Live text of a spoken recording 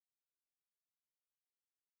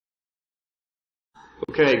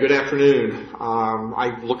Okay, good afternoon.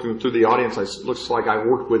 I'm looking through the audience. It looks like I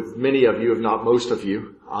worked with many of you, if not most of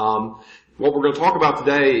you. What we're going to talk about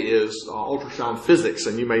today is ultrasound physics,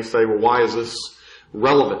 and you may say, well, why is this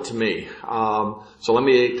relevant to me? So let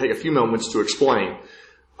me take a few moments to explain.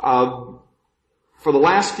 For the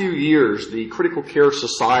last few years, the critical care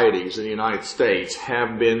societies in the United States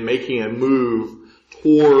have been making a move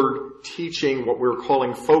toward teaching what we're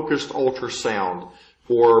calling focused ultrasound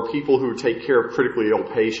for people who take care of critically ill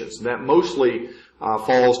patients. And that mostly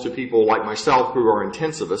falls to people like myself who are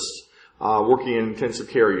intensivists working in intensive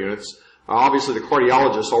care units. Obviously, the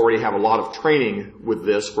cardiologists already have a lot of training with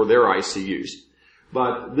this for their ICUs.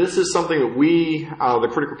 But this is something that we, the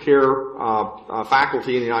critical care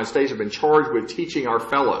faculty in the United States, have been charged with teaching our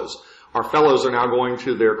fellows. Our fellows are now going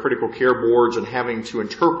to their critical care boards and having to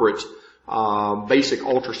interpret basic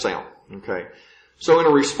ultrasound. Okay. So in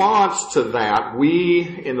a response to that, we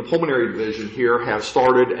in the pulmonary division here have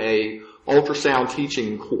started a ultrasound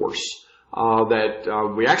teaching course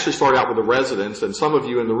that we actually started out with the residents, and some of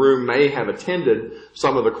you in the room may have attended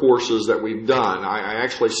some of the courses that we've done. I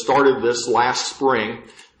actually started this last spring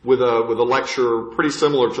with a lecture pretty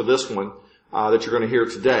similar to this one that you're going to hear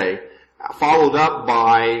today, followed up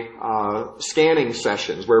by scanning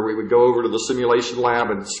sessions where we would go over to the simulation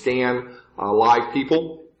lab and scan live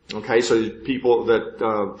people. Okay, so people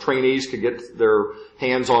that trainees could get their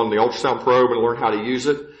hands on the ultrasound probe and learn how to use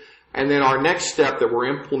it. And then our next step that we're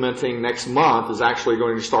implementing next month is actually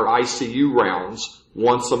going to start ICU rounds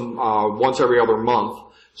once every other month,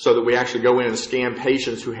 so that we actually go in and scan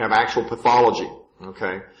patients who have actual pathology.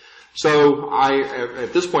 Okay, so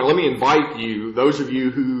at this point, let me invite you, those of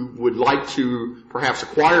you who would like to perhaps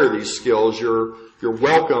acquire these skills, you're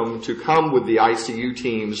welcome to come with the ICU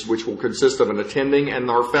teams, which will consist of an attending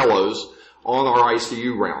and our fellows on our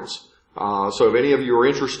ICU rounds. So if any of you are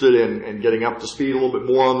interested in getting up to speed a little bit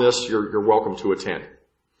more on this, you're welcome to attend.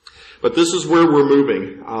 But this is where we're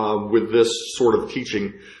moving with this sort of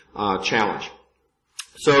teaching challenge.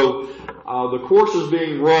 So the course is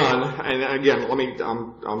being run, and again,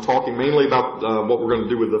 I'm talking mainly about what we're going to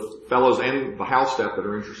do with the fellows and the house staff that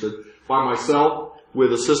are interested, by myself,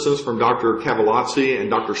 with assistance from Dr. Cavalazzi and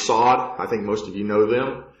Dr. Saad. I think most of you know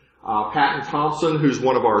them. Patton Thompson, who's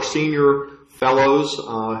one of our senior fellows,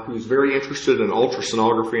 who's very interested in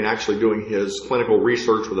ultrasonography and actually doing his clinical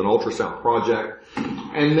research with an ultrasound project.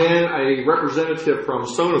 And then a representative from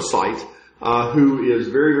Sonocite, who is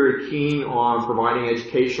very, very keen on providing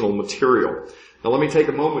educational material. Now let me take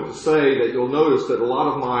a moment to say that you'll notice that a lot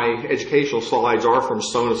of my educational slides are from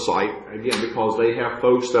Sonocite, again, because they have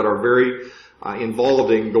folks that are very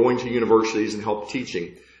involved in going to universities and help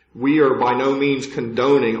teaching. We are by no means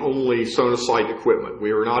condoning only Sonocite equipment.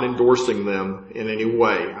 We are not endorsing them in any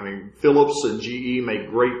way. I mean, Philips and GE make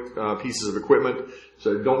great pieces of equipment,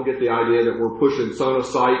 so don't get the idea that we're pushing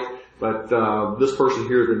Sonocite, but this person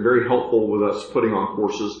here has been very helpful with us putting on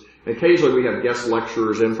courses. And occasionally we have guest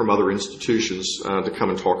lecturers in from other institutions to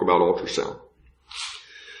come and talk about ultrasound.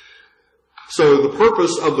 So the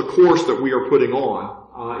purpose of the course that we are putting on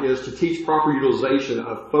is to teach proper utilization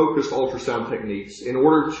of focused ultrasound techniques in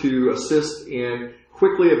order to assist in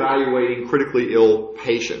quickly evaluating critically ill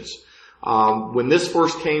patients. When this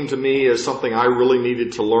first came to me as something I really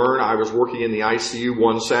needed to learn, I was working in the ICU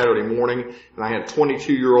one Saturday morning, and I had a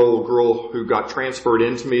 22-year-old girl who got transferred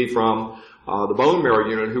into me from the bone marrow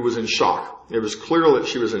unit who was in shock. It was clear that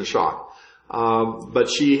she was in shock. But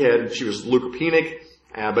she was leukopenic,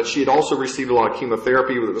 but she had also received a lot of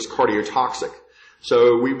chemotherapy that was cardiotoxic.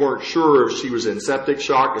 So we weren't sure if she was in septic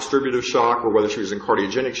shock, distributive shock, or whether she was in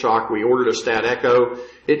cardiogenic shock. We ordered a stat echo.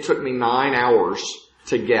 It took me 9 hours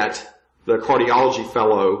to get the cardiology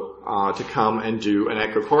fellow to come and do an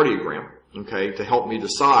echocardiogram, okay, to help me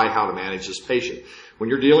decide how to manage this patient.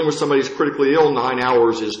 When you're dealing with somebody who's critically ill, 9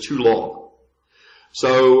 hours is too long.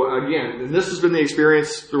 So again, and this has been the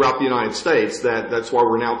experience throughout the United States, that's why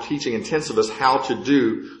we're now teaching intensivists how to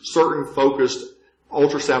do certain focused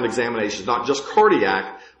ultrasound examinations, not just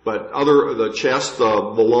cardiac, but the chest, the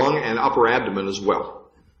lung, and upper abdomen as well.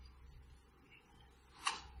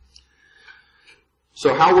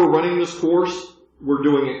 So how we're running this course,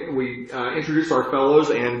 we introduce our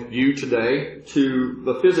fellows and you today to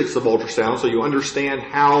the physics of ultrasound, so you understand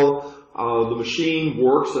how the machine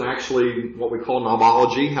works and actually what we call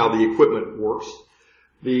knobology, how the equipment works.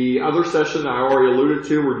 The other session I already alluded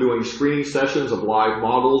to, we're doing screening sessions of live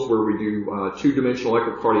models where we do two-dimensional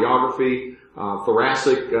echocardiography,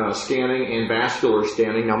 thoracic scanning, and vascular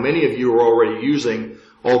scanning. Now, many of you are already using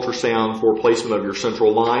ultrasound for placement of your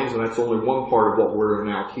central lines, and that's only one part of what we're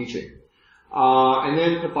now teaching. And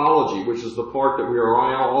then pathology, which is the part that we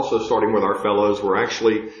are now also starting with our fellows. We're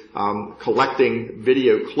actually collecting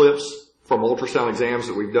video clips from ultrasound exams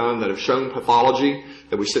that we've done that have shown pathology,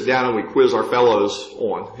 that we sit down and we quiz our fellows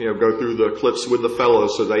on. Go through the clips with the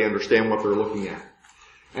fellows so they understand what they're looking at.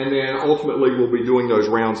 And then ultimately we'll be doing those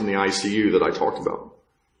rounds in the ICU that I talked about.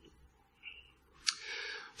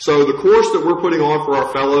 So the course that we're putting on for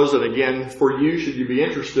our fellows, and again, for you, should you be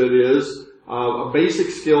interested, is basic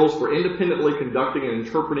skills for independently conducting and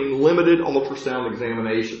interpreting limited ultrasound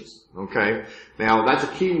examinations. Okay? Now, that's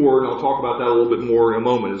a key word, and I'll talk about that a little bit more in a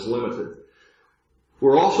moment, is limited.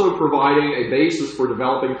 We're also providing a basis for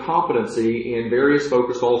developing competency in various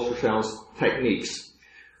focused ultrasound techniques.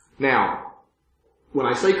 Now, when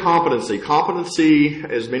I say competency,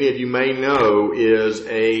 as many of you may know, is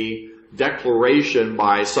a declaration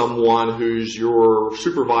by someone who's your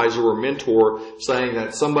supervisor or mentor saying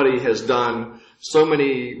that somebody has done so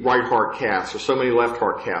many right heart caths or so many left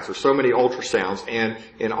heart caths or so many ultrasounds, and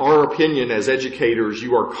in our opinion as educators,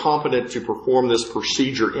 you are competent to perform this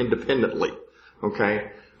procedure independently. Okay?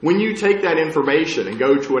 When you take that information and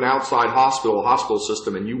go to an outside hospital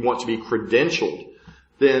system, and you want to be credentialed,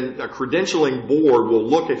 then a credentialing board will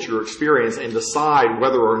look at your experience and decide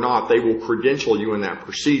whether or not they will credential you in that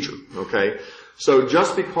procedure. Okay? So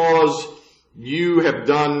just because you have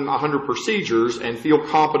done 100 procedures and feel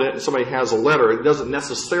competent and somebody has a letter, it doesn't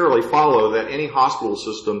necessarily follow that any hospital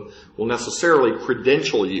system will necessarily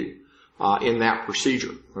credential you in that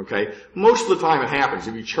procedure. Okay? Most of the time it happens.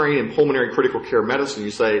 If you train in pulmonary critical care medicine,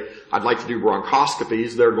 you say, I'd like to do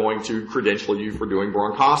bronchoscopies, they're going to credential you for doing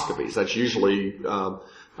bronchoscopies. That's usually,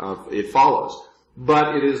 it follows.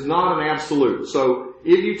 But it is not an absolute. So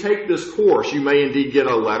if you take this course, you may indeed get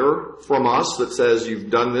a letter from us that says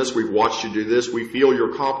you've done this, we've watched you do this, we feel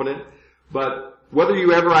you're competent. But whether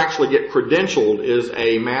you ever actually get credentialed is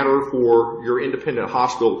a matter for your independent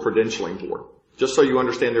hospital credentialing board. Just so you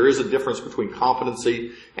understand, there is a difference between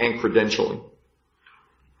competency and credentialing.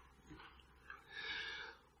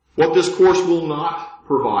 What this course will not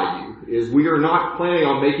provide you is we are not planning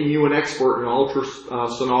on making you an expert in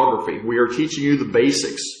ultrasonography. We are teaching you the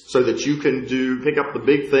basics so that you can pick up the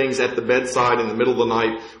big things at the bedside in the middle of the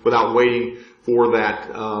night without waiting for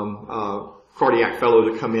that cardiac fellow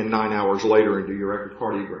to come in 9 hours later and do your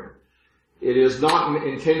echocardiogram. It is not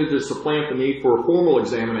intended to supplant the need for formal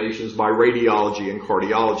examinations by radiology and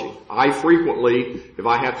cardiology. I frequently, if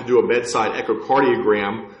I have to do a bedside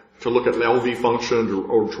echocardiogram to look at LV function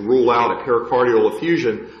or to rule out a pericardial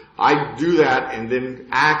effusion, I do that and then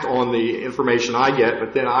act on the information I get,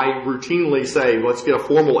 but then I routinely say, let's get a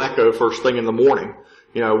formal echo first thing in the morning,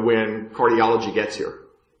 when cardiology gets here.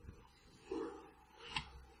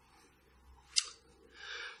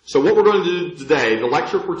 So what we're going to do today, the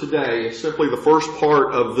lecture for today, is simply the first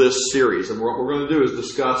part of this series. And what we're going to do is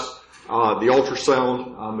discuss the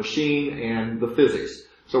ultrasound machine and the physics.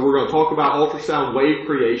 So we're going to talk about ultrasound wave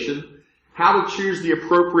creation, how to choose the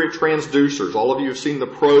appropriate transducers. All of you have seen the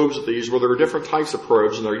probes of these, where there are different types of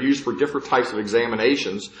probes, and they're used for different types of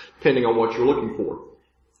examinations, depending on what you're looking for.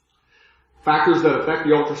 Factors that affect the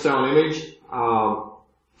ultrasound image,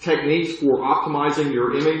 techniques for optimizing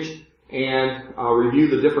your image, and review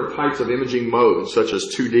the different types of imaging modes, such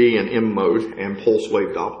as 2D and M mode and pulse wave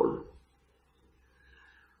Doppler.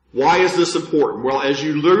 Why is this important? Well, as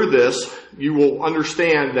you learn this, you will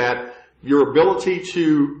understand that your ability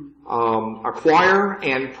to acquire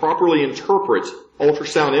and properly interpret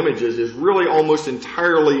ultrasound images is really almost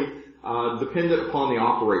entirely dependent upon the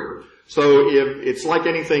operator. So if it's like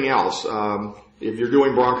anything else, if you're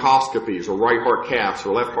doing bronchoscopies or right heart caths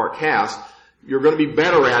or left heart caths, you're going to be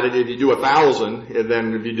better at it if you do 1,000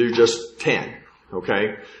 than if you do just 10.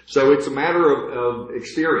 Okay? So it's a matter of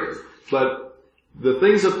experience. But the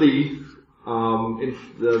things that the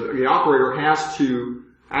operator has to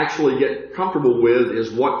actually get comfortable with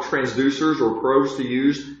is what transducers or probes to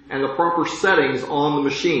use and the proper settings on the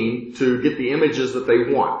machine to get the images that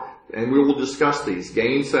they want. And we will discuss these.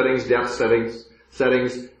 Gain settings, depth settings,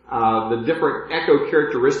 the different echo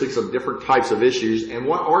characteristics of different types of issues, and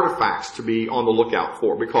what artifacts to be on the lookout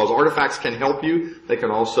for, because artifacts can help you, they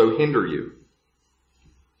can also hinder you.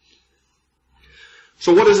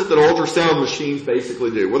 So what is it that ultrasound machines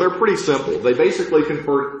basically do? Well, they're pretty simple. They basically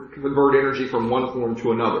convert energy from one form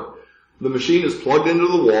to another. The machine is plugged into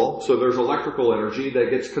the wall, so there's electrical energy that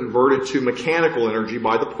gets converted to mechanical energy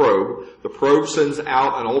by the probe. The probe sends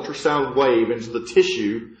out an ultrasound wave into the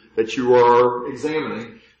tissue that you are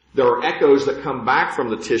examining. There are echoes that come back from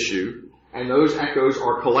the tissue, and those echoes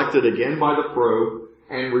are collected again by the probe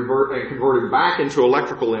and converted back into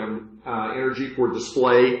electrical energy for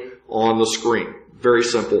display on the screen. very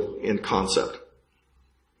simple in concept.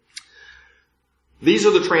 These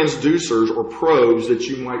are the transducers or probes that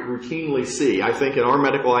you might routinely see. I think in our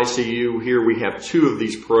medical ICU here we have 2 of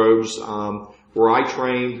these probes. Where I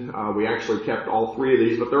trained, we actually kept all 3 of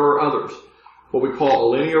these, but there are others. What we call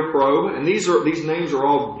a linear probe, and these names are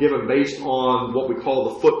all given based on what we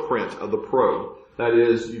call the footprint of the probe. That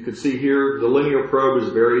is, you can see here, the linear probe is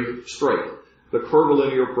very straight. The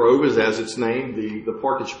curvilinear probe is, as its name, the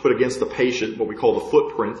part that you put against the patient, what we call the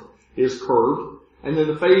footprint, is curved. And then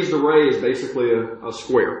the phased array is basically a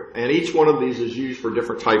square. And each one of these is used for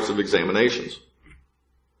different types of examinations.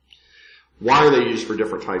 Why are they used for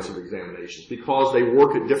different types of examinations? Because they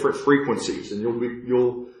work at different frequencies. And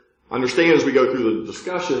you'll understand as we go through the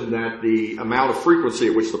discussion that the amount of frequency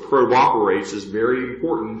at which the probe operates is very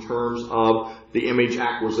important in terms of the image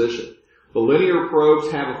acquisition. The linear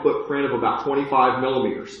probes have a footprint of about 25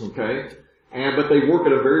 millimeters, okay? But they work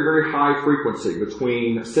at a very, very high frequency,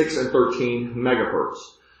 between 6 and 13 megahertz.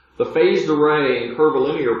 The phased array and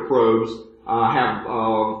curvilinear probes have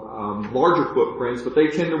larger footprints, but they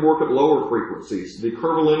tend to work at lower frequencies. The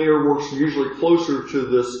curvilinear works usually closer to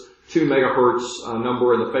this 2 megahertz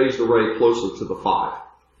number, and the phased array closer to the 5.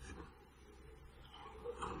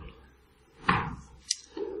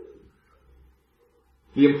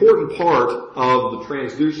 The important part of the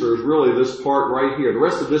transducer is really this part right here. The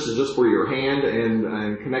rest of this is just for your hand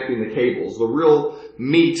and connecting the cables. The real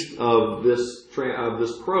meat of this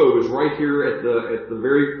probe is right here at the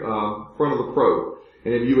very front of the probe.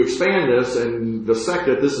 And if you expand this and dissect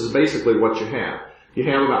it, this is basically what you have. You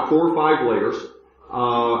have about 4 or 5 layers.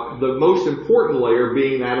 The most important layer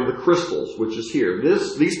being that of the crystals, which is here.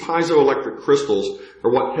 These piezoelectric crystals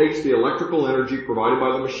are what takes the electrical energy provided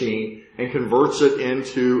by the machine and converts it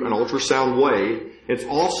into an ultrasound wave. It's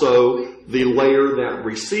also the layer that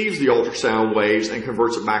receives the ultrasound waves and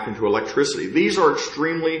converts it back into electricity. These are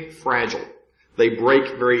extremely fragile. They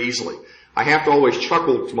break very easily. I have to always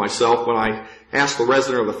chuckle to myself when I ask the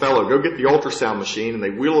resident or the fellow, go get the ultrasound machine, and they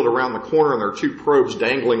wheel it around the corner, and there are 2 probes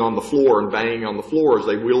dangling on the floor and banging on the floor as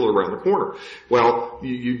they wheel it around the corner. Well,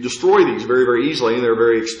 you destroy these very, very easily, and they're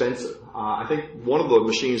very expensive. I think one of the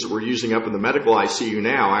machines that we're using up in the medical ICU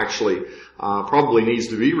now actually probably needs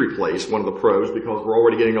to be replaced, one of the probes, because we're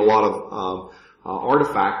already getting a lot of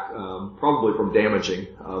artifact, probably from damaging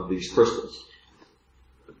of these crystals.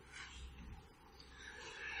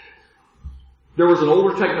 There was an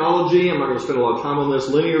older technology, I'm not going to spend a lot of time on this,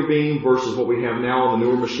 linear beam versus what we have now on the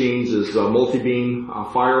newer machines is multi-beam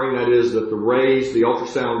firing. That is that the rays, the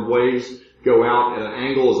ultrasound waves, go out at an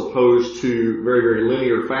angle as opposed to very, very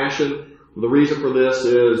linear fashion. The reason for this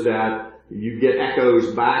is that you get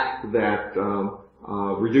echoes back that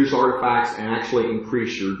reduce artifacts and actually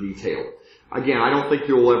increase your detail. Again, I don't think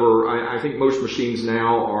you'll ever, I think most machines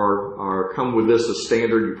now are come with this as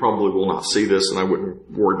standard. You probably will not see this, and I wouldn't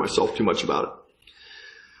worry myself too much about it.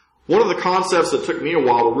 One of the concepts that took me a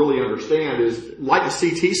while to really understand is, like a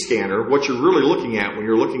CT scanner, what you're really looking at when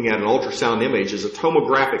you're looking at an ultrasound image is a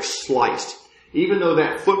tomographic slice. Even though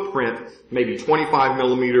that footprint may be 25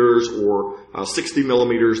 millimeters or 60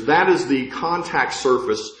 millimeters, that is the contact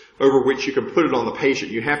surface over which you can put it on the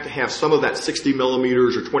patient. You have to have some of that 60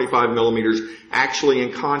 millimeters or 25 millimeters actually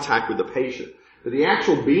in contact with the patient. But the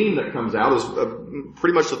actual beam that comes out is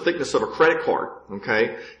pretty much the thickness of a credit card,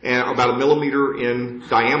 okay, and about 1 millimeter in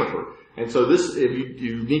diameter. And so this,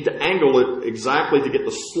 you need to angle it exactly to get the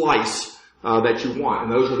slice that you want,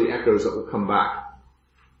 and those are the echoes that will come back.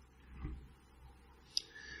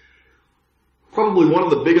 Probably one of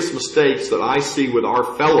the biggest mistakes that I see with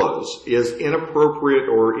our fellows is inappropriate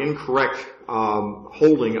or incorrect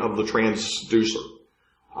holding of the transducer.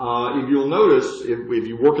 If you'll notice, if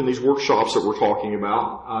you work in these workshops that we're talking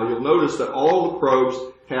about, you'll notice that all the probes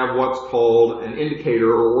have what's called an indicator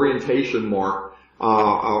or orientation mark,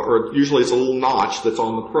 or usually it's a little notch that's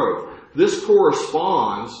on the probe. This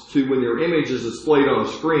corresponds to when your image is displayed on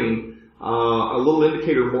a screen, a little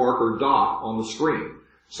indicator mark or dot on the screen.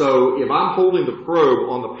 So if I'm holding the probe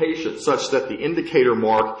on the patient such that the indicator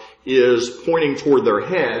mark is pointing toward their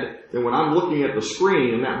head, then when I'm looking at the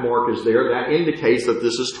screen and that mark is there, that indicates that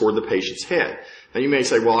this is toward the patient's head. Now you may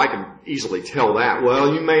say, well, I can easily tell that.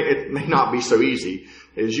 Well, it may not be so easy.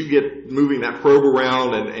 As you get moving that probe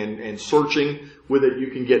around and searching with it,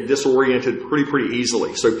 you can get disoriented pretty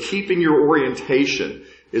easily. So keeping your orientation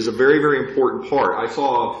is a very, very important part. I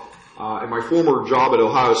saw In my former job at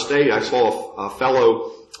Ohio State, I saw a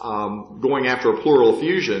fellow going after a pleural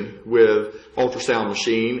effusion with ultrasound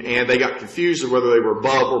machine, and they got confused of whether they were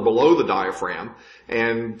above or below the diaphragm,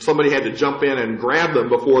 and somebody had to jump in and grab them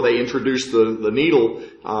before they introduced the needle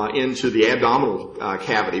into the abdominal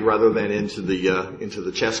cavity rather than into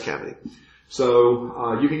the chest cavity.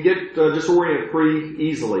 So you can get disoriented pretty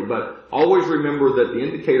easily, but always remember that the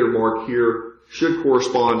indicator mark here should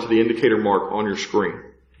correspond to the indicator mark on your screen.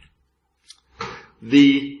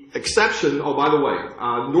 The exception, oh, by the way,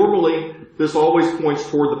 normally this always points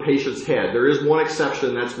toward the patient's head. There is one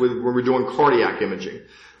exception, that's when we're doing cardiac imaging.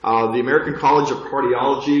 The American College of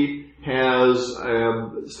Cardiology has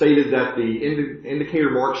stated that the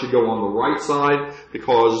indicator mark should go on the right side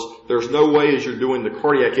because there's no way as you're doing the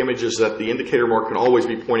cardiac images that the indicator mark can always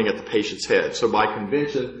be pointing at the patient's head. So by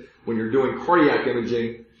convention, when you're doing cardiac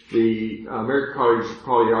imaging, the American College of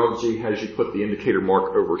Cardiology has you put the indicator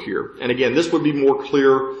mark over here. And again, this would be more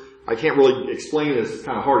clear. I can't really explain this. It's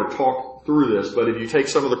kind of hard to talk through this, but if you take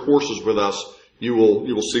some of the courses with us, you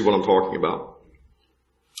will see what I'm talking about.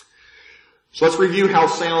 So let's review how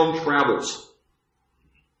sound travels.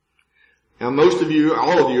 Now most of you,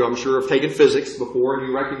 all of you, I'm sure, have taken physics before, and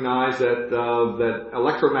you recognize that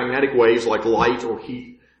electromagnetic waves like light or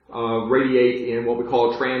heat radiate in what we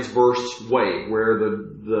call a transverse wave, where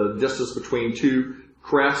the distance between two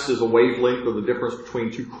crests is a wavelength, or the difference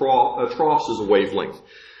between two troughs is a wavelength.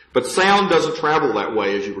 But sound doesn't travel that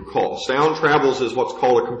way, as you recall. Sound travels as what's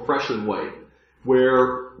called a compression wave,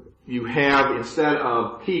 where you have, instead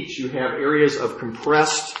of peaks, you have areas of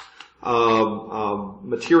compressed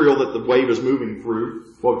material that the wave is moving through,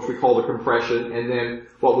 what we call the compression, and then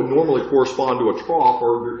what would normally correspond to a trough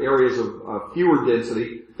are areas of fewer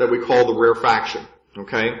density that we call the rarefaction.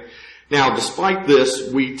 Okay? Now, despite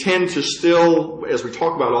this, we tend to still, as we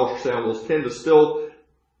talk about ultrasound, we'll tend to still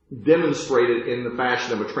demonstrate it in the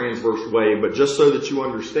fashion of a transverse wave, but just so that you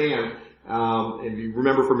understand, and you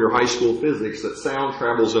remember from your high school physics that sound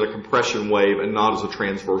travels in a compression wave and not as a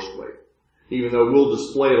transverse wave, even though we'll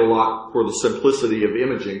display it a lot for the simplicity of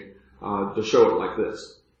imaging to show it like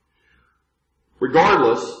this.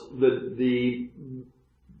 Regardless, the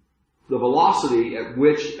velocity at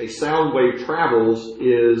which a sound wave travels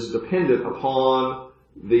is dependent upon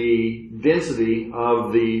the density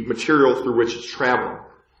of the material through which it's traveling.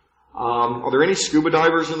 Are there any scuba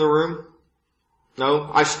divers in the room? No?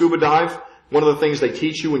 I scuba dive. One of the things they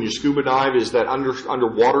teach you when you scuba dive is that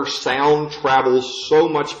underwater sound travels so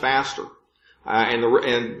much faster.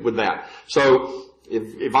 And with that. So,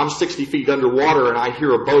 if I'm 60 feet underwater and I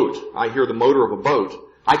hear a boat, I hear the motor of a boat,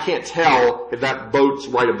 I can't tell if that boat's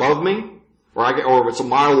right above me or if it's a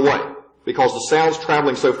mile away, because the sound's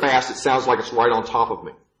traveling so fast it sounds like it's right on top of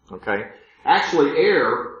me. Okay? Actually,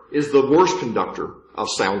 air is the worst conductor of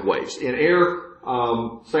sound waves. In air,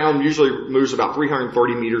 sound usually moves about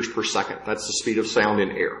 330 meters per second. That's the speed of sound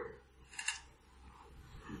in air.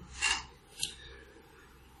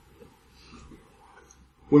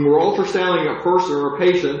 When we're ultrasounding a person or a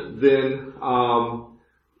patient, then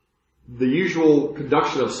the usual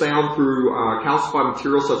conduction of sound through calcified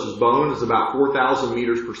material such as bone is about 4,000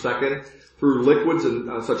 meters per second. Through liquids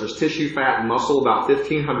such as tissue, fat, and muscle, about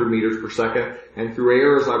 1,500 meters per second. And through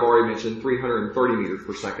air, as I've already mentioned, 330 meters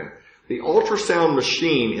per second. The ultrasound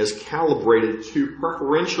machine is calibrated to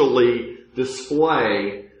preferentially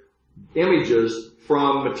display images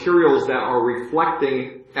from materials that are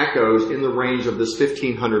reflecting echoes in the range of this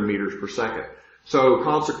 1,500 meters per second. So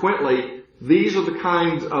consequently, these are the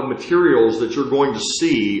kinds of materials that you're going to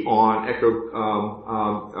see on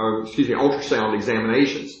ultrasound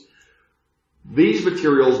examinations. These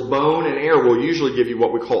materials, bone and air, will usually give you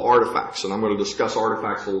what we call artifacts, and I'm going to discuss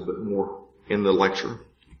artifacts a little bit more in the lecture.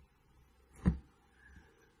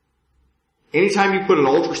 Anytime you put an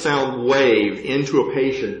ultrasound wave into a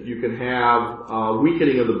patient, you can have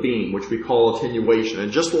weakening of the beam, which we call attenuation.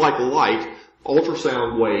 And just like light,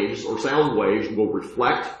 ultrasound waves or sound waves will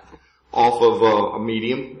reflect off of a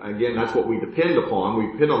medium. Again, that's what we depend upon.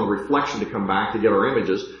 We depend on the reflection to come back to get our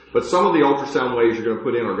images. But some of the ultrasound waves you're going to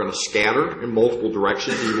put in are going to scatter in multiple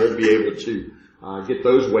directions. You won't be able to get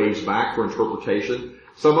those waves back for interpretation.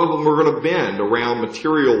 Some of them are going to bend around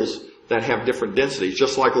materials that have different densities.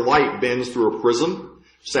 Just like light bends through a prism,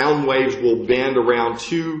 sound waves will bend around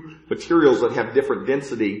two materials that have different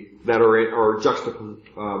density that are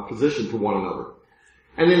juxtapositioned to one another.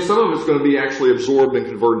 And then some of it's going to be actually absorbed and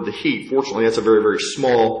converted to heat. Fortunately, that's a very, very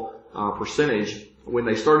small percentage. When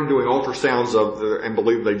they started doing ultrasounds and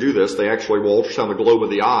believe they do this, they actually will ultrasound the globe of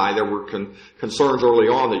the eye. There were concerns early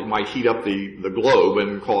on that you might heat up the globe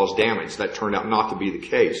and cause damage. That turned out not to be the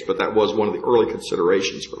case, but that was one of the early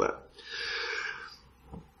considerations for that.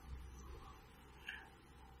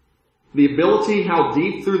 The ability, how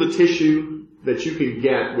deep through the tissue that you can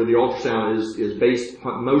get with the ultrasound is based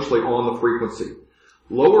mostly on the frequency.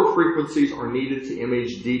 Lower frequencies are needed to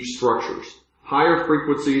image deep structures. Higher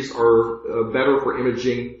frequencies are better for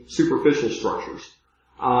imaging superficial structures.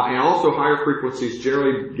 And also higher frequencies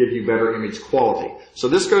generally give you better image quality. So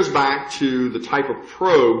this goes back to the type of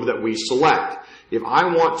probe that we select. If I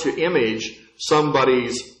want to image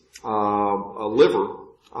somebody's liver,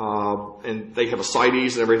 and they have a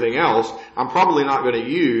cites and everything else, I'm probably not going to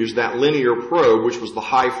use that linear probe, which was the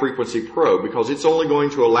high frequency probe, because it's only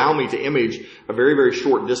going to allow me to image a very, very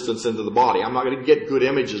short distance into the body. I'm not going to get good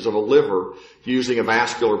images of a liver using a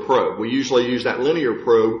vascular probe. We usually use that linear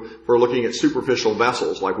probe for looking at superficial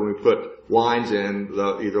vessels, like when we put lines in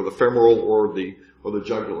either the femoral or the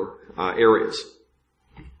jugular areas.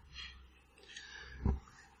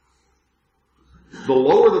 The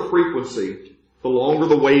lower the frequency, the longer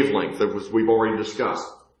the wavelength, as we've already discussed.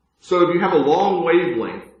 So if you have a long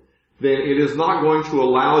wavelength, then it is not going to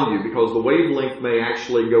allow you, because the wavelength may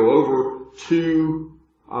actually go over to,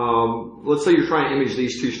 let's say you're trying to image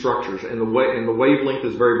these two structures, and the wavelength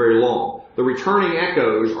is very, very long. The returning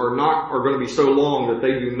echoes are going to be so long that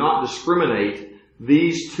they do not discriminate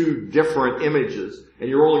these two different images, and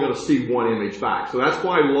you're only going to see one image back. So that's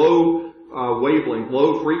why low wavelength,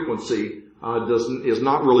 low frequency is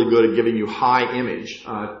not really good at giving you high image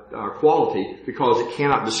quality, because it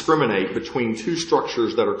cannot discriminate between two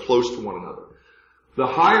structures that are close to one another. The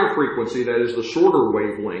higher frequency, that is the shorter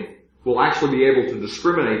wavelength, will actually be able to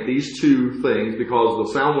discriminate these two things, because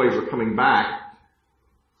the sound waves are coming back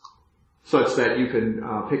such that you can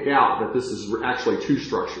pick out that this is actually two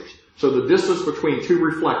structures. So the distance between two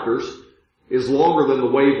reflectors is longer than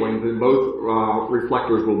the wavelength, then both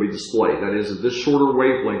reflectors will be displayed. That is, this shorter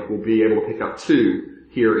wavelength will be able to pick up two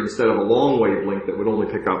here instead of a long wavelength that would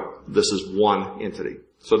only pick up this is one entity.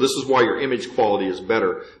 So this is why your image quality is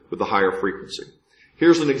better with the higher frequency.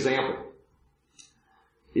 Here's an example.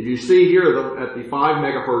 If you see here at the 5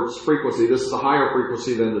 megahertz frequency, this is a higher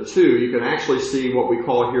frequency than the 2, you can actually see what we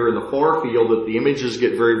call here in the far field that the images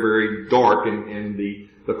get very, very dark, and the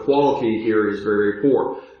quality here is very, very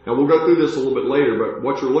poor. Now we'll go through this a little bit later, but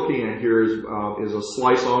what you're looking at here is a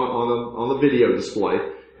slice on the video display,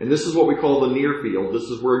 and this is what we call the near field. This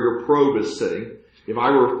is where your probe is sitting. If I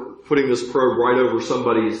were putting this probe right over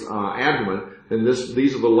somebody's abdomen, then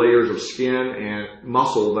these are the layers of skin and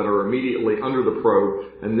muscle that are immediately under the probe,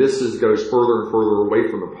 and this goes further and further away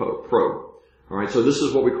from the probe. All right, so this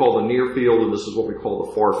is what we call the near field, and this is what we call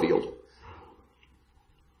the far field.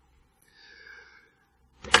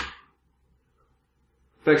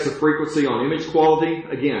 Effects of frequency on image quality.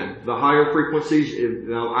 Again, the higher frequencies,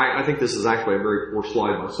 now I think this is actually a very poor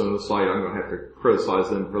slide by some of the site. I'm going to have to criticize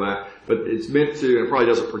them for that. But it's meant to, it probably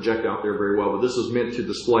doesn't project out there very well, but this is meant to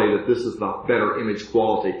display that this is the better image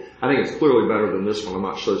quality. I think it's clearly better than this one. I'm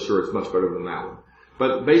not so sure it's much better than that one.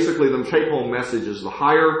 But basically the take-home message is the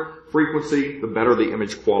higher frequency, the better the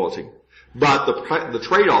image quality. But the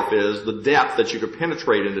trade-off is the depth that you could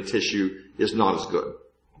penetrate into tissue is not as good.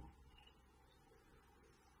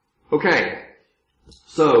 Okay,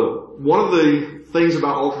 so one of the things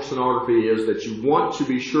about ultrasonography is that you want to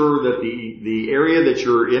be sure that the area that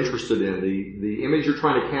you're interested in, the image you're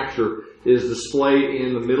trying to capture, is displayed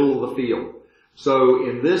in the middle of the field. So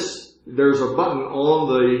in this, there's a button on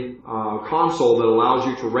the console that allows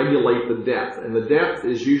you to regulate the depth, and the depth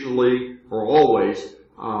is usually, or always,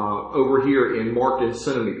 over here marked in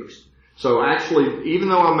centimeters. So actually, even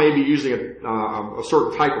though I may be using a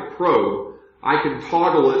certain type of probe, I can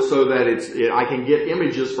toggle it so that I can get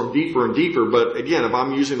images from deeper and deeper, but again, if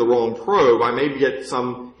I'm using the wrong probe, I may get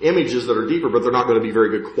some images that are deeper, but they're not going to be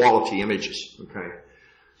very good quality images. Okay.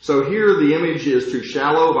 So here the image is too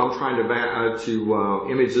shallow. If I'm trying to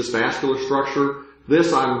image this vascular structure,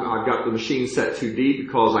 I've got the machine set too deep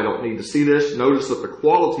because I don't need to see this. Notice that the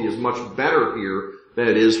quality is much better here than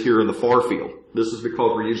it is here in the far field. This is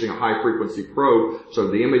because we're using a high frequency probe,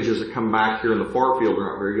 so the images that come back here in the far field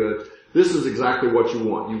are not very good. This is exactly what you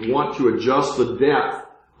want. You want to adjust the depth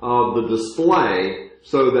of the display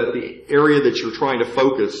so that the area that you're trying to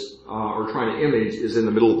focus or trying to image is in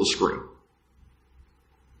the middle of the screen.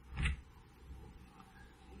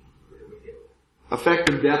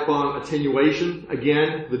 Effective depth on attenuation.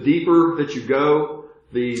 Again, the deeper that you go,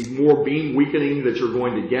 the more beam weakening that you're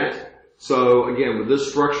going to get. So again, with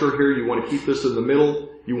this structure here, you want to keep this in the middle.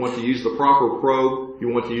 You want to use the proper probe. You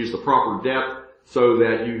want to use the proper depth, so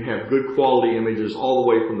that you have good quality images all the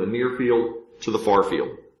way from the near field to the far field.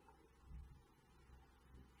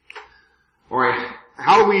 Alright,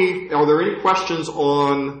 are there any questions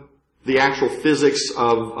on the actual physics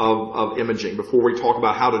of imaging before we talk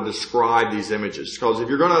about how to describe these images. Because if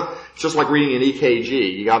you're gonna, it's just like reading an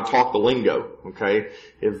EKG, you gotta talk the lingo, okay?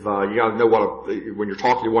 If, you gotta know when you're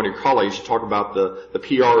talking to one of your colleagues, you talk about the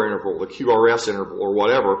PR interval, the QRS interval, or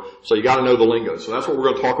whatever, so you gotta know the lingo. So that's what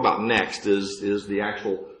we're gonna talk about next, is the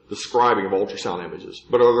actual describing of ultrasound images.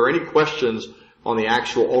 But are there any questions on the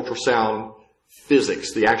actual ultrasound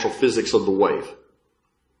physics, the actual physics of the wave?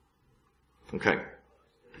 Okay.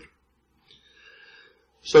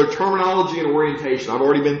 So terminology and orientation. I've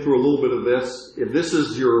already been through a little bit of this. If this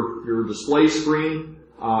is your display screen,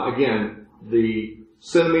 again, the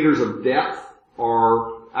centimeters of depth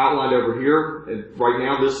are outlined over here. And right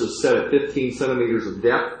now this is set at 15 centimeters of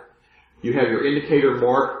depth. You have your indicator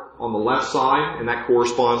mark on the left side, and that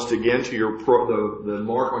corresponds to, again, to your the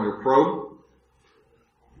mark on your probe.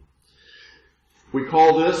 We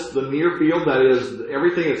call this the near field. That is,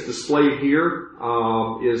 everything that's displayed here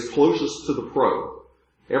is closest to the probe.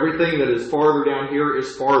 Everything that is farther down here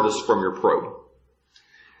is farthest from your probe.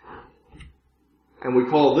 And we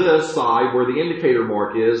call this side, where the indicator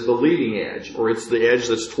mark is, the leading edge, or it's the edge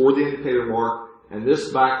that's toward the indicator mark, and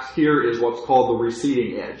this back here is what's called the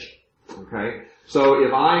receding edge. Okay? So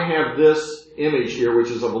if I have this image here, which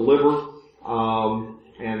is of a liver,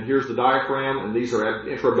 and here's the diaphragm, and these are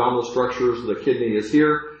intra-abdominal structures, the kidney is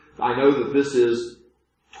here, I know that this is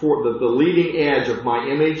toward the leading edge of my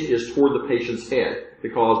image is toward the patient's head,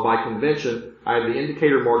 because by convention, I have the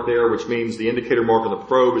indicator mark there, which means the indicator mark on the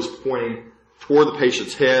probe is pointing toward the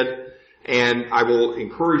patient's head. And I will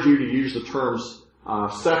encourage you to use the terms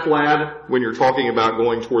cephalad when you're talking about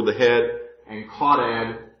going toward the head, and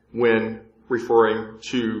caudad when referring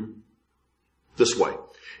to this way.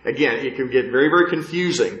 Again, it can get very, very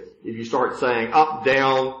confusing if you start saying up,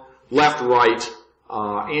 down, left, right,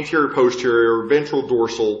 anterior, posterior, ventral,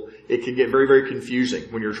 dorsal. It can get very, very confusing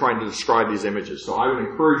when you're trying to describe these images. So I would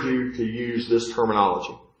encourage you to use this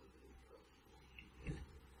terminology.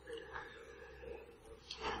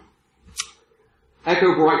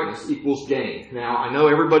 Echo brightness equals gain. Now, I know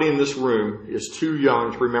everybody in this room is too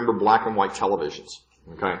young to remember black and white televisions.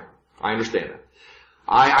 Okay? I understand that.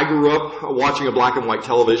 I grew up watching a black and white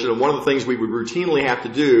television, and one of the things we would routinely have to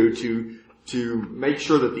do to make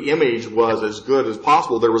sure that the image was as good as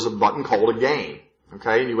possible, there was a button called a gain.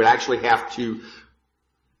 Okay? And you would actually have to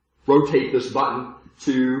rotate this button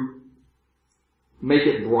to make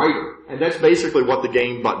it brighter. And that's basically what the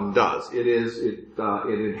gain button does. It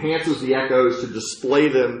enhances the echoes to display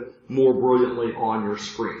them more brilliantly on your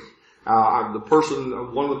screen. One of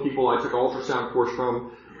the people I took an ultrasound course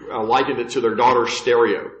from likened it to their daughter's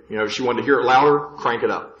stereo. You know, if she wanted to hear it louder, crank it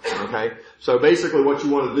up. Okay? So basically what you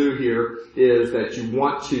want to do here is that you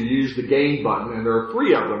want to use the gain button, and there are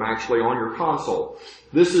 3 of them actually on your console.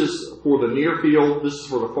 This is for the near field, this is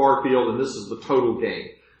for the far field, and this is the total gain.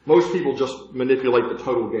 Most people just manipulate the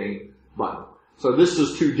total gain button. So this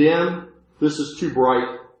is too dim, this is too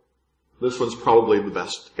bright, this one's probably the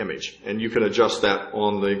best image, and you can adjust that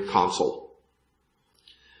on the console.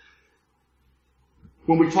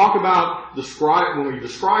 When we talk about when we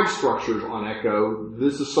describe structures on echo,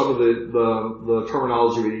 this is some of the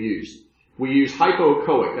terminology we use. We use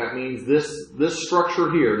hypoechoic. That means this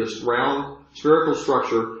structure here, this round spherical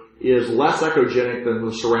structure, is less echogenic than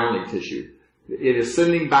the surrounding tissue. It is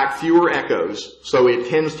sending back fewer echoes, so it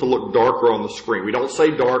tends to look darker on the screen. We don't say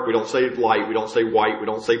dark, we don't say light, we don't say white, we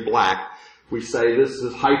don't say black. We say this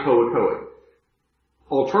is hypoechoic.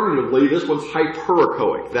 Alternatively, this one's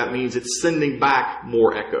hyperechoic. That means it's sending back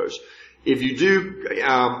more echoes. If you do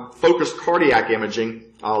focused cardiac imaging,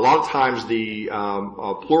 a lot of times the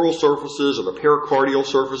pleural surfaces or the pericardial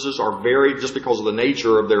surfaces are very, just because of the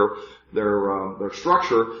nature of their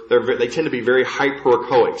structure, they tend to be very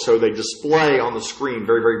hyperechoic. So they display on the screen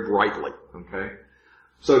very, very brightly. Okay?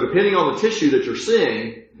 So depending on the tissue that you're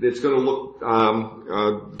seeing, it's going to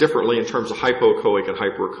look differently in terms of hypoechoic and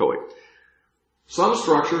hyperechoic. Some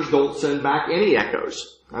structures don't send back any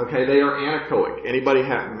echoes. Okay, they are anechoic. Anybody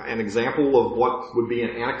have an example of what would be an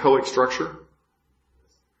anechoic structure?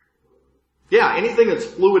 Yeah, anything that's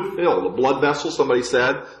fluid filled, a blood vessel, somebody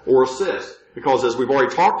said, or a cyst. Because as we've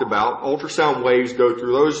already talked about, ultrasound waves go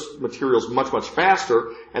through those materials much, much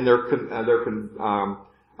faster, and they're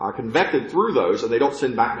convected through those, and they don't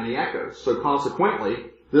send back many echoes. So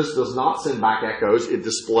consequently, this does not send back echoes. It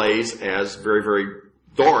displays as very, very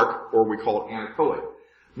dark, or we call it anechoic.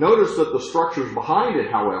 Notice that the structures behind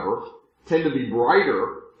it, however, tend to be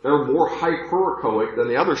brighter they're more hyperechoic than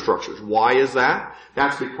the other structures. Why is that?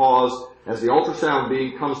 That's because as the ultrasound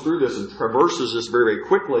beam comes through this and traverses this very, very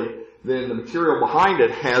quickly, then the material behind it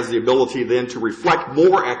has the ability then to reflect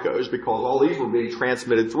more echoes because all these were being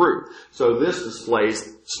transmitted through. So this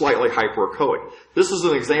displays slightly hyperechoic. This is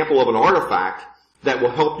an example of an artifact that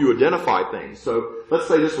will help you identify things. So let's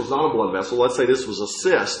say this was not a blood vessel. Let's say this was a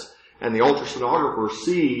cyst, and the ultrasonographer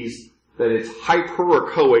sees that it's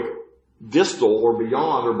hyperechoic distal or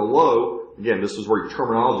beyond or below. Again, this is where your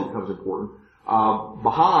terminology becomes important.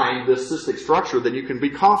 Behind this cystic structure, then you can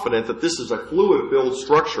be confident that this is a fluid-filled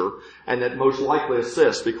structure and that most likely a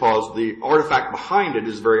cyst because the artifact behind it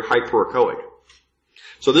is very hyperechoic.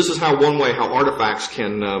 So this is one way how artifacts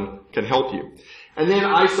can help you. And then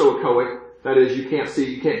isoechoic, that is, you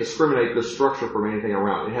can't discriminate this structure from anything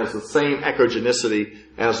around. It has the same echogenicity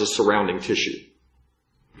as the surrounding tissue.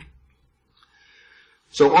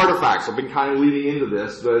 So artifacts, I've been kind of leading into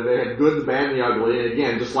this, but they have good, the bad, and the ugly. And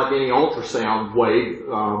again, just like any ultrasound wave,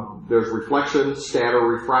 there's reflection, scatter,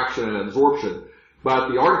 refraction, and absorption. But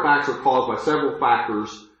the artifacts are caused by several factors,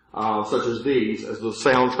 such as these, as the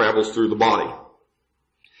sound travels through the body.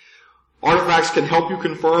 Artifacts can help you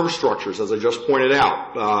confirm structures, as I just pointed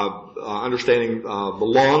out, understanding the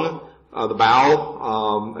lung, the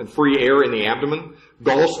bowel, and free air in the abdomen.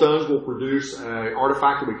 Gallstones will produce an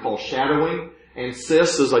artifact that we call shadowing. And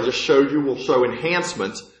cysts, as I just showed you, will show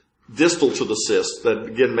enhancement distal to the cyst that,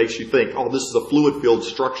 again, makes you think, oh, this is a fluid-filled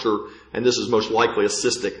structure, and this is most likely a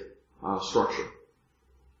cystic structure.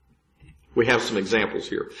 We have some examples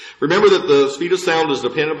here. Remember that the speed of sound is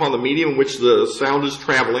dependent upon the medium in which the sound is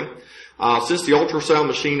traveling. Since the ultrasound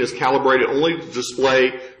machine is calibrated only to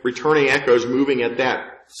display returning echoes moving at that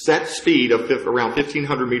set speed of around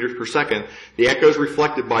 1,500 meters per second, the echoes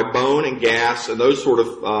reflected by bone and gas and those sort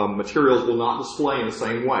of materials will not display in the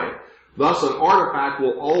same way. Thus, an artifact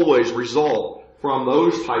will always result from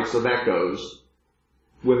those types of echoes,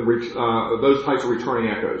 those types of returning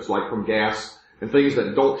echoes, like from gas and things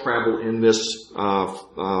that don't travel in this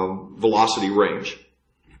velocity range.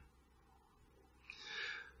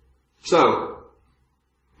 So,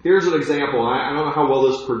 here's an example. I don't know how well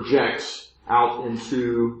this projects out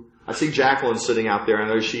into, I see Jacqueline sitting out there. I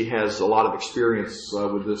know she has a lot of experience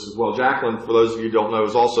with this as well. Jacqueline, for those of you who don't know,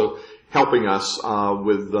 is also helping us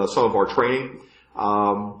with some of our training.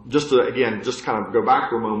 Just to kind of go back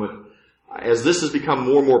for a moment, as this has become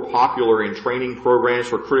more and more popular in training programs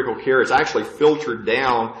for critical care, it's actually filtered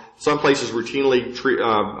down. Some places routinely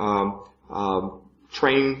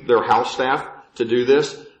train their house staff to do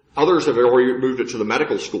this. Others have already moved it to the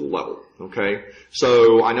medical school level, okay?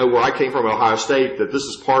 So I know where I came from at Ohio State that this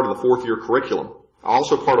is part of the fourth-year curriculum.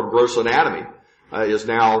 Also part of gross anatomy is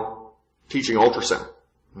now teaching ultrasound,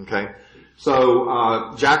 okay?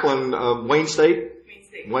 So Jacqueline, Wayne State?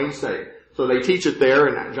 Wayne State. So they teach it there,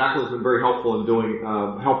 and Jacqueline's been very helpful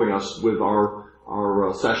in helping us with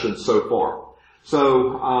our sessions so far.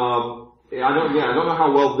 So I don't know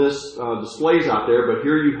how well this displays out there, but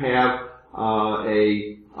here you have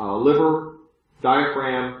a liver,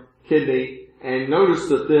 diaphragm, kidney, and notice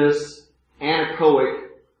that this anechoic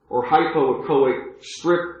or hypoechoic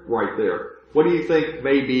strip right there. What do you think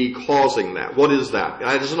may be causing that? What is that?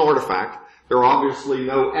 That is an artifact. There are obviously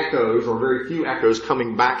no echoes or very few echoes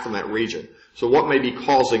coming back from that region. So what may be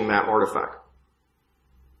causing that artifact?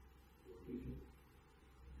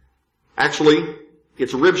 Actually,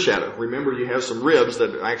 it's a rib shadow. Remember, you have some ribs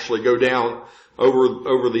that actually go down over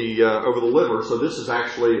the liver. So this is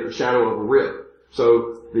actually a shadow of a rib.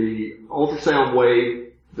 So the ultrasound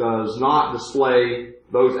wave does not display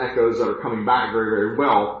those echoes that are coming back very, very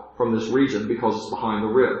well from this region because it's behind the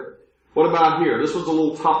rib. What about here? This one's a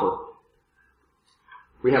little tougher.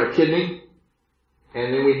 We have a kidney,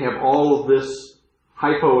 and then we have all of this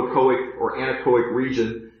hypoechoic or anechoic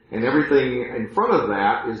region, and everything in front of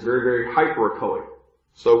that is very, very hyperechoic.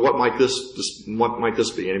 So what might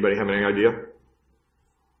this be? Anybody have any idea?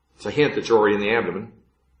 It's a hint that you're already in the abdomen.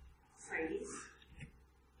 Cited.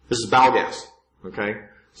 This is bowel gas. Okay?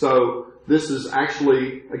 So this is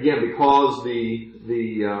actually, again, because the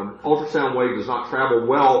ultrasound wave does not travel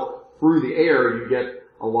well through the air, you get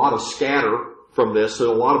a lot of scatter from this,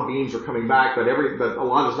 so a lot of beams are coming back, but a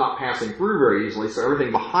lot is not passing through very easily, so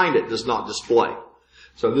everything behind it does not display.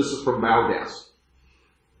 So this is from bowel gas.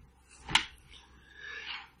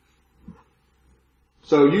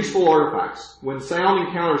 So useful artifacts. When sound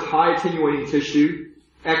encounters high attenuating tissue,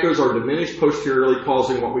 echoes are diminished posteriorly,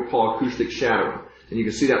 causing what we call acoustic shadowing. And you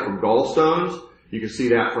can see that from gallstones, you can see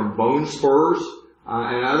that from bone spurs,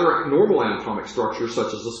 and other normal anatomic structures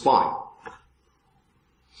such as the spine.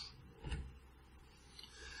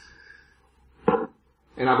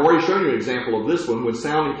 And I've already shown you an example of this one. When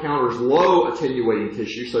sound encounters low attenuating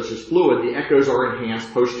tissue, such as fluid, the echoes are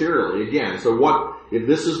enhanced posteriorly. Again, so if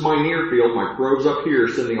this is my near field, my probe's up here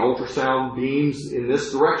sending ultrasound beams in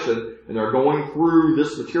this direction, and they're going through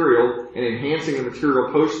this material and enhancing the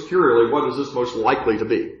material posteriorly, what is this most likely to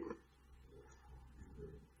be?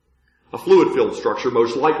 A fluid filled structure,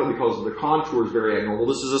 most likely because the contour is very abnormal.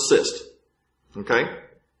 This is a cyst. Okay?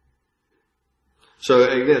 So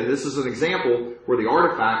again, this is an example where the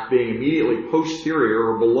artifact being immediately posterior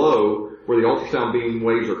or below where the ultrasound beam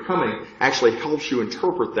waves are coming actually helps you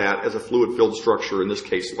interpret that as a fluid-filled structure, in this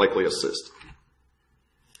case likely a cyst.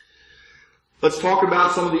 Let's talk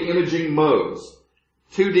about some of the imaging modes.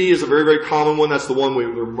 2D is a very, very common one. That's the one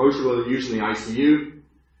we're most going to use in the ICU.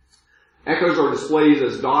 Echoes are displayed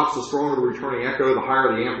as dots. The stronger the returning echo, the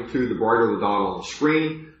higher the amplitude, the brighter the dot on the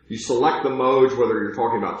screen. You select the modes, whether you're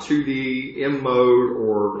talking about 2D, M mode,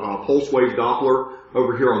 or pulse wave Doppler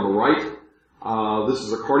over here on the right. This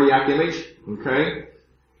is a cardiac image, okay?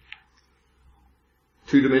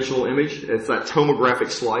 Two-dimensional image. It's that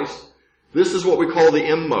tomographic slice. This is what we call the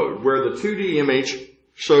M mode, where the 2D image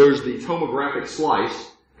shows the tomographic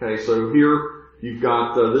slice. Okay, so here you've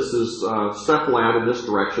got, this is cephalad in this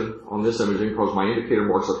direction on this imaging because my indicator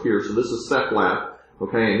mark's up here. So this is cephalad,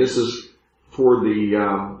 okay, and this is toward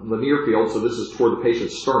the near field, so this is toward the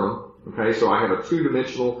patient's sternum. Okay, so I have a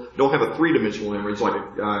two-dimensional, don't have a three-dimensional image like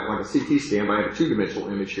a CT scan, but I have a two-dimensional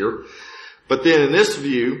image here. But then in this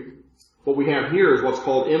view, what we have here is what's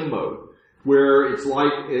called M mode, where it's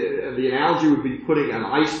like, the analogy would be putting an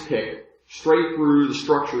ice pick straight through the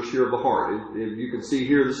structures here of the heart. You can see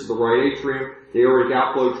here, this is the right atrium, the aortic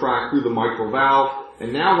outflow tract through the mitral valve,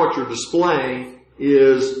 and now what you're displaying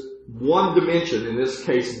is one dimension, in this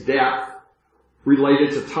case depth, related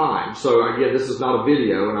to time. So again, this is not a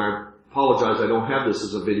video, and I apologize I don't have this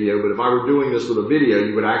as a video, but if I were doing this with a video,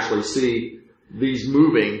 you would actually see these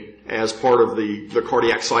moving as part of the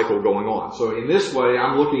cardiac cycle going on. So in this way,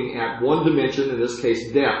 I'm looking at one dimension, in this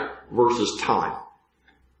case depth, versus time.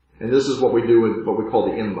 And this is what we do with what we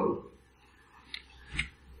call the M mode.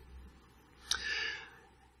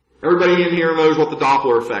 Everybody in here knows what the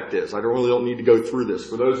Doppler effect is. I really don't need to go through this.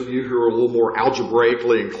 For those of you who are a little more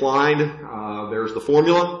algebraically inclined, there's the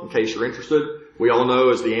formula, in case you're interested. We all know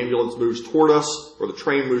as the ambulance moves toward us, or the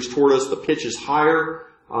train moves toward us, the pitch is higher,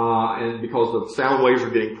 and because the sound waves are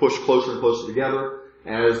getting pushed closer and closer together.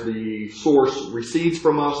 As the source recedes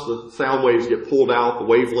from us, the sound waves get pulled out, the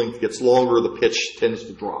wavelength gets longer, the pitch tends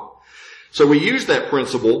to drop. So we use that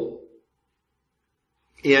principle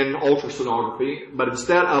in ultrasonography, but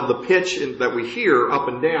instead of the pitch that we hear up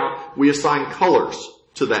and down, we assign colors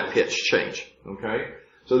to that pitch change. Okay?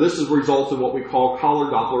 So this results in what we call color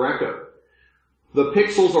Doppler echo. The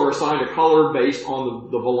pixels are assigned a color based on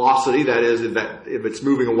the velocity, that is, if it's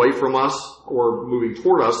moving away from us or moving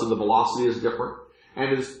toward us, then the velocity is different.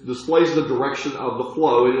 And it displays the direction of the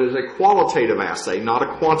flow. It is a qualitative assay, not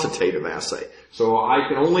a quantitative assay. So I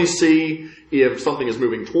can only see if something is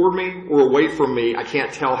moving toward me or away from me. I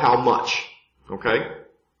can't tell how much. Okay?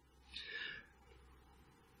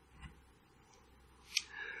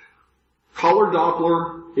 Color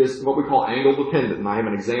Doppler is what we call angle dependent, and I have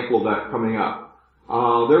an example of that coming up.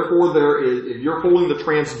 Therefore, if you're holding the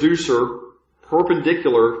transducer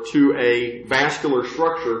perpendicular to a vascular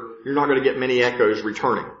structure, you're not going to get many echoes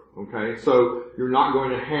returning. Okay, so you're not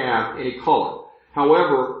going to have any color.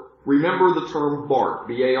 However, remember the term BART,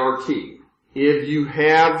 B-A-R-T. If you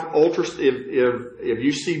have if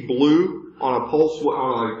you see blue on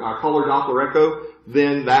a color Doppler echo,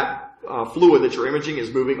 then that fluid that you're imaging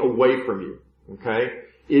is moving away from you. Okay.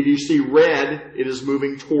 If you see red, it is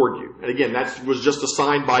moving toward you. And again, that was just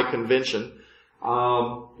assigned by convention.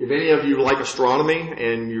 If any of you like astronomy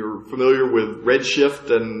and you're familiar with redshift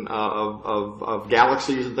and of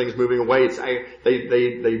galaxies and things moving away,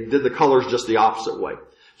 they did the colors just the opposite way.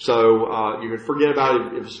 So you can forget about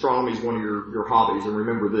it if astronomy is one of your hobbies, and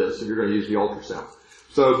remember this if you're going to use the ultrasound.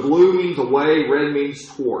 So blue means away, red means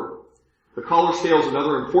toward. The color scale is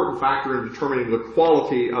another important factor in determining the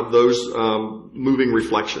quality of those moving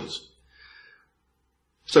reflections.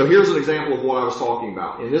 So here's an example of what I was talking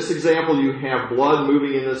about. In this example, you have blood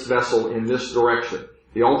moving in this vessel in this direction.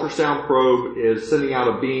 The ultrasound probe is sending out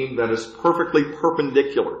a beam that is perfectly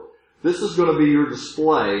perpendicular. This is going to be your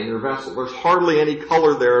display in your vessel. There's hardly any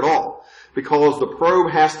color there at all because the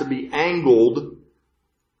probe has to be angled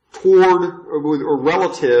toward or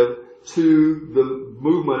relative to the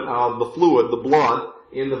movement of the fluid, the blood,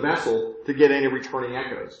 in the vessel to get any returning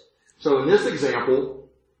echoes. So in this example,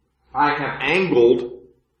 I have angled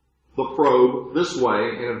the probe this way,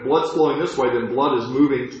 and if blood's flowing this way, then blood is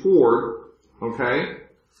moving toward, okay?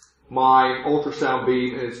 my ultrasound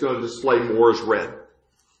beam and it's going to display more as red.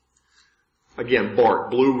 Again,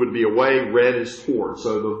 BART. Blue would be away, red is toward.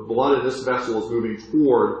 So the blood in this vessel is moving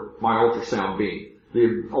toward my ultrasound beam.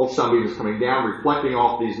 The ultrasound beam is coming down, reflecting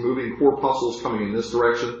off these moving corpuscles coming in this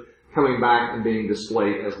direction, coming back and being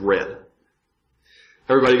displayed as red.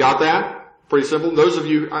 Everybody got that? Pretty simple. Those of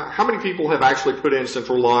you, how many people have actually put in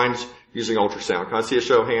central lines using ultrasound? Can I see a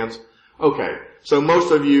show of hands? Okay. So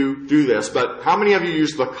most of you do this, but how many of you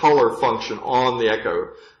use the color function on the echo?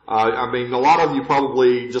 I mean, a lot of you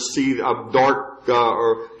probably just see a dark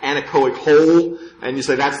or anechoic hole, and you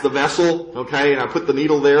say that's the vessel, okay? And I put the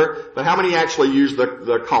needle there. But how many actually use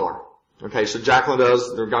the color? Okay, so Jacqueline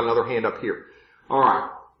does. They've got another hand up here. All right.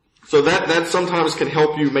 So that sometimes can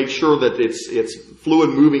help you make sure that it's fluid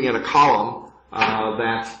moving in a column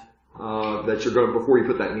that you're going before you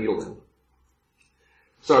put that needle in.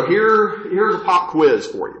 So here's a pop quiz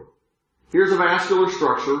for you. Here's a vascular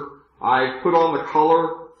structure. I put on the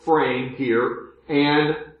color frame here,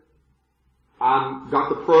 and I've got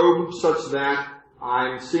the probe such that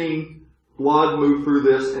I'm seeing blood move through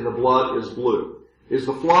this, and the blood is blue. Is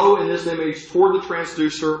the flow in this image toward the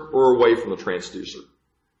transducer or away from the transducer?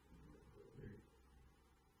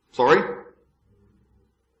 Sorry?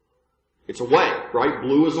 It's away, right?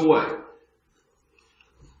 Blue is away.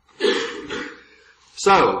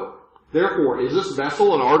 So, therefore, is this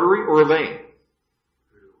vessel an artery or a vein?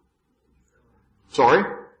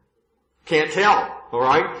 Sorry? Can't tell,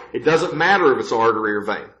 alright? It doesn't matter if it's artery or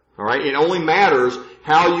vein, alright? It only matters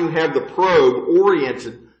how you have the probe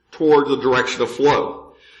oriented toward the direction of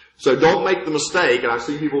flow. So don't make the mistake, and I've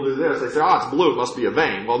seen people do this, they say, oh, it's blue, it must be a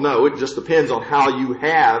vein. Well, no, it just depends on how you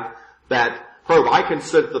have that probe. I can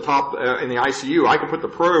sit at the top in the ICU, I can put the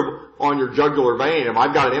probe on your jugular vein. If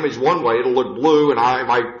I've got an image one way, it'll look blue, and if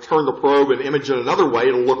I turn the probe and image it another way,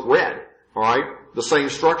 it'll look red, alright? The same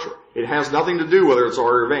structure. It has nothing to do whether it's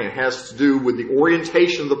artery or vein. It has to do with the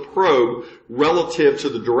orientation of the probe relative to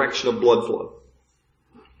the direction of blood flow.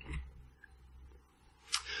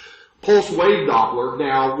 Pulse wave Doppler.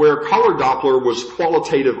 Now, where color Doppler was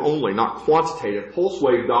qualitative only, not quantitative, pulse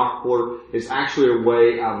wave Doppler is actually a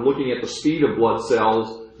way of looking at the speed of blood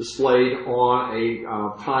cells displayed on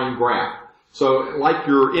a time graph. So, like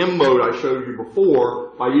your M mode I showed you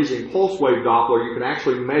before, by using pulse wave Doppler, you can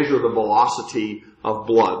actually measure the velocity of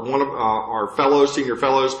blood. One of our fellows, senior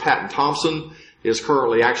fellows, Patton Thompson, is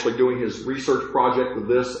currently actually doing his research project with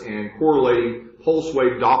this and correlating pulse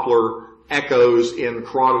wave Doppler echoes in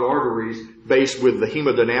carotid arteries based with the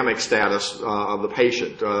hemodynamic status of the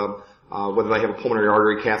patient, whether they have a pulmonary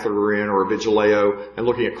artery catheter in or a Vigileo, and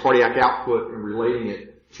looking at cardiac output and relating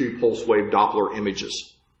it to pulse wave Doppler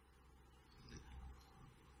images.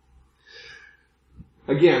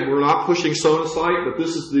 Again, we're not pushing Sonosite, but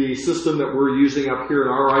this is the system that we're using up here in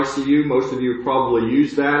our ICU. Most of you have probably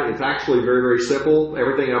used that. It's actually very, very simple.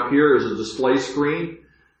 Everything up here is a display screen.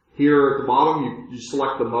 Here at the bottom, you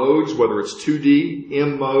select the modes, whether it's 2D,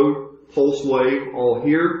 M mode, pulse wave, all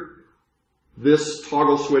here. This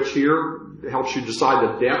toggle switch here helps you decide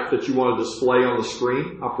the depth that you want to display on the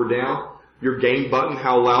screen, up or down. Your gain button,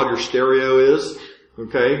 how loud your stereo is,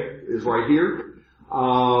 okay, is right here.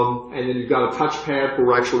 And then you've got a touchpad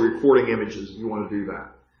for actually recording images if you want to do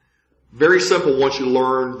that. Very simple once you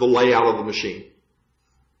learn the layout of the machine.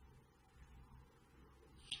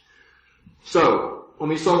 So, let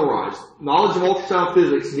me summarize. Knowledge of ultrasound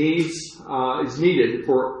physics is needed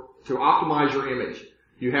to optimize your image.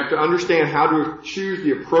 You have to understand how to choose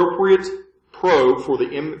the appropriate probe for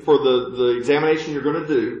the examination you're going to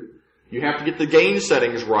do. You have to get the gain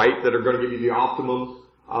settings right that are going to give you the optimum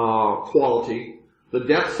quality. The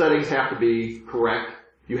depth settings have to be correct.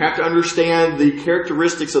 You have to understand the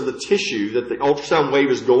characteristics of the tissue that the ultrasound wave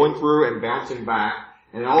is going through and bouncing back.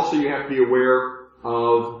 And also you have to be aware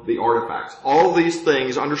of the artifacts. All of these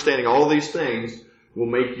things, understanding all of these things, will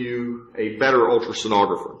make you a better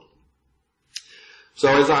ultrasonographer. So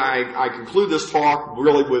as I conclude this talk,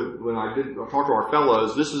 really when I talk to our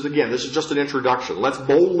fellows, this is just an introduction. Let's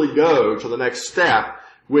boldly go to the next step,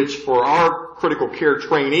 which for our critical care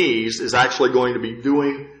trainees is actually going to be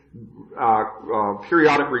doing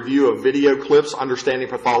periodic review of video clips, understanding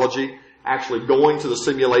pathology, actually going to the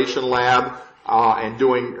simulation lab and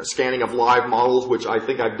doing a scanning of live models, which I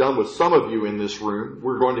think I've done with some of you in this room.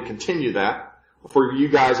 We're going to continue that for you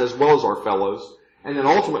guys as well as our fellows. And then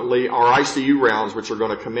ultimately our ICU rounds, which are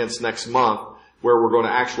going to commence next month, where we're going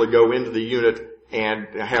to actually go into the unit and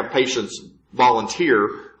have patients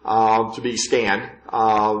volunteer to be scanned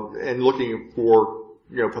and looking for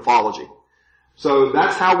pathology. So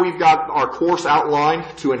that's how we've got our course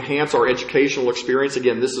outlined to enhance our educational experience.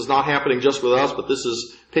 Again, this is not happening just with us, but this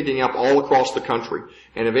is picking up all across the country.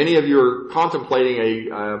 And if any of you are contemplating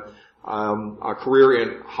a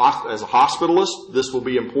career as a hospitalist, this will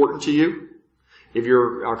be important to you. If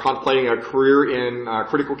you're contemplating a career in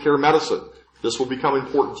critical care medicine, this will become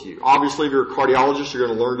important to you. Obviously, if you're a cardiologist, you're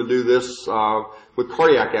going to learn to do this with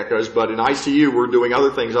cardiac echoes, but in ICU, we're doing other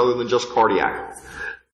things other than just cardiac.